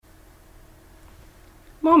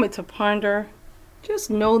moment to ponder. Just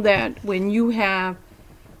know that when you have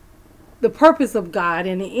the purpose of God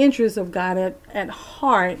and the interest of God at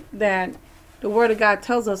heart, that the Word of God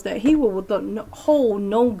tells us that He will withhold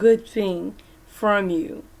no good thing from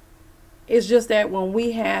you. It's just that when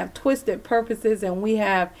we have twisted purposes and we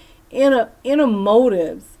have inner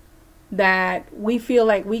motives that we feel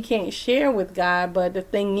like we can't share with God, but the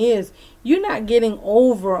thing is, you're not getting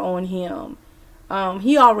over on Him.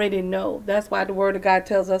 He already knows. That's why the Word of God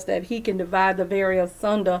tells us that He can divide the very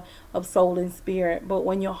asunder of soul and spirit. But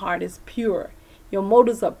when your heart is pure, your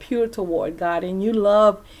motives are pure toward God, and you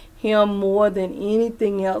love Him more than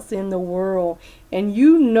anything else in the world, and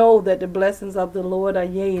you know that the blessings of the Lord are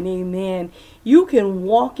yea and amen, you can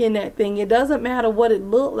walk in that thing. It doesn't matter what it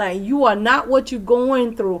looked like. You are not what you're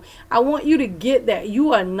going through. I want you to get that.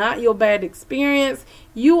 You are not your bad experience.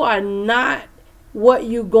 You are not what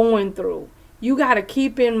you're going through. You got to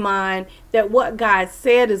keep in mind that what God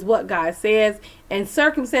said is what God says, and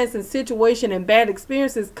circumstance and situation and bad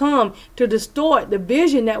experiences come to distort the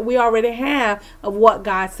vision that we already have of what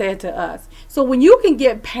God said to us. So when you can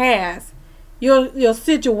get past your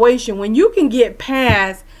situation, when you can get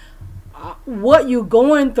past what you're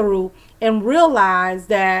going through and realize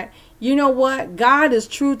that, you know what, God is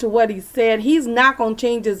true to what He said. He's not going to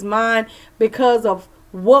change His mind because of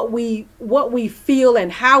what we feel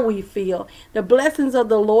and how we feel. The blessings of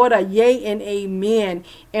the Lord are yea and amen.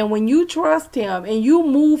 And when you trust Him and you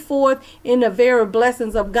move forth in the very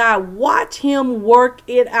blessings of God, watch Him work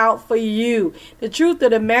it out for you. The truth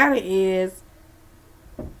of the matter is,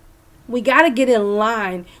 we got to get in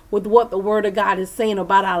line with what the Word of God is saying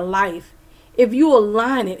about our life. If you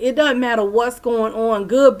align it, it doesn't matter what's going on,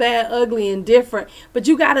 good, bad, ugly, and different. But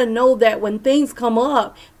you got to know that when things come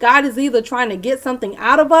up, God is either trying to get something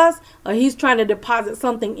out of us or He's trying to deposit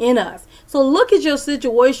something in us. So look at your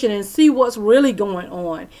situation and see what's really going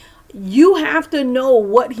on. You have to know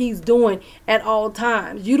what He's doing at all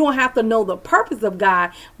times. You don't have to know the purpose of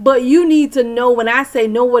God, but you need to know, when I say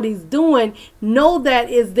know what He's doing, know that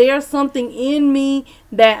is there something in me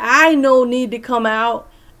that I know need to come out?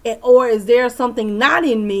 Or is there something not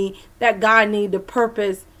in me that God need to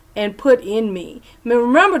purpose and put in me? I mean,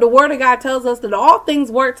 remember, the Word of God tells us that all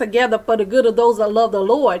things work together for the good of those that love the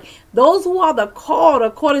Lord, those who are the called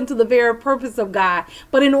according to the very purpose of God.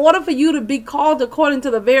 But in order for you to be called according to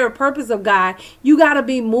the very purpose of God, you got to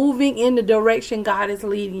be moving in the direction God is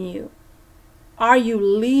leading you. Are you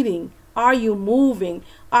leading? Are you moving?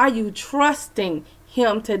 Are you trusting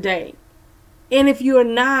Him today? And if you're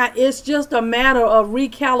not, it's just a matter of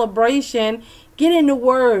recalibration. Get in the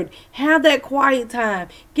Word. Have that quiet time.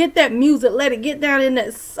 Get that music. Let it get down in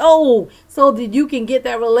that soul so that you can get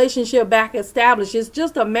that relationship back established. It's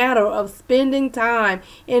just a matter of spending time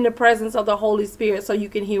in the presence of the Holy Spirit so you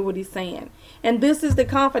can hear what He's saying. And this is the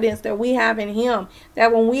confidence that we have in Him,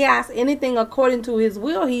 that when we ask anything according to His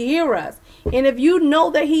will, He hears us. And if you know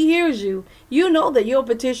that He hears you, you know that your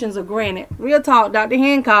petitions are granted. Real talk, Dr.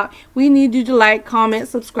 Hancock. We need you to like, comment,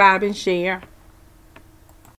 subscribe, and share.